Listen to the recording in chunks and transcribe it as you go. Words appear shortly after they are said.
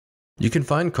You can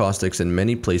find caustics in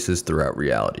many places throughout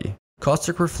reality.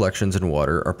 Caustic reflections in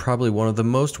water are probably one of the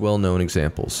most well-known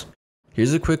examples.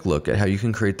 Here's a quick look at how you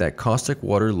can create that caustic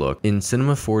water look in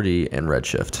Cinema 4D and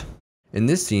Redshift. In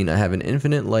this scene, I have an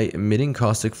infinite light emitting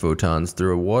caustic photons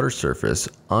through a water surface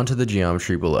onto the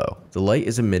geometry below. The light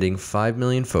is emitting 5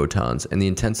 million photons and the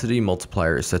intensity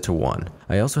multiplier is set to 1.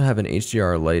 I also have an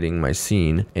HDRI lighting my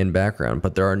scene in background,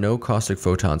 but there are no caustic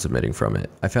photons emitting from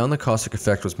it. I found the caustic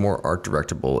effect was more art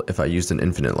directable if I used an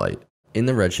infinite light. In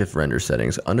the Redshift render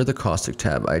settings, under the Caustic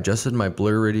tab, I adjusted my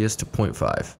blur radius to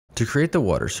 0.5. To create the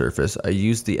water surface, I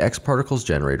used the xparticles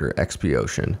generator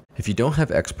xpOcean. If you don't have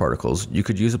xparticles, you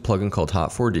could use a plugin called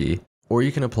Hot4D, or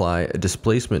you can apply a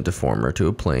displacement deformer to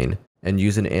a plane and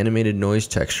use an animated noise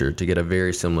texture to get a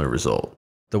very similar result.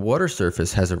 The water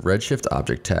surface has a Redshift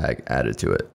object tag added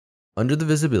to it. Under the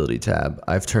Visibility tab,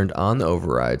 I've turned on the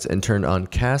overrides and turned on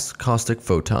Cast Caustic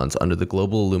Photons under the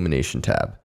Global Illumination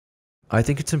tab. I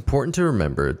think it's important to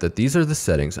remember that these are the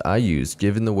settings I used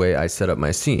given the way I set up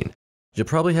my scene. You'll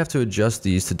probably have to adjust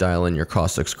these to dial in your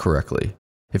caustics correctly.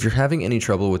 If you're having any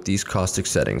trouble with these caustic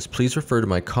settings, please refer to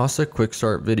my Caustic Quick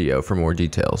Start video for more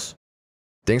details.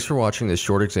 Thanks for watching this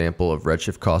short example of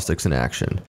Redshift caustics in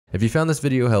action. If you found this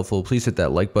video helpful, please hit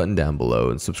that like button down below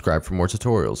and subscribe for more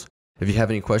tutorials. If you have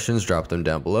any questions, drop them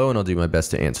down below and I'll do my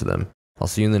best to answer them. I'll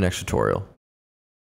see you in the next tutorial.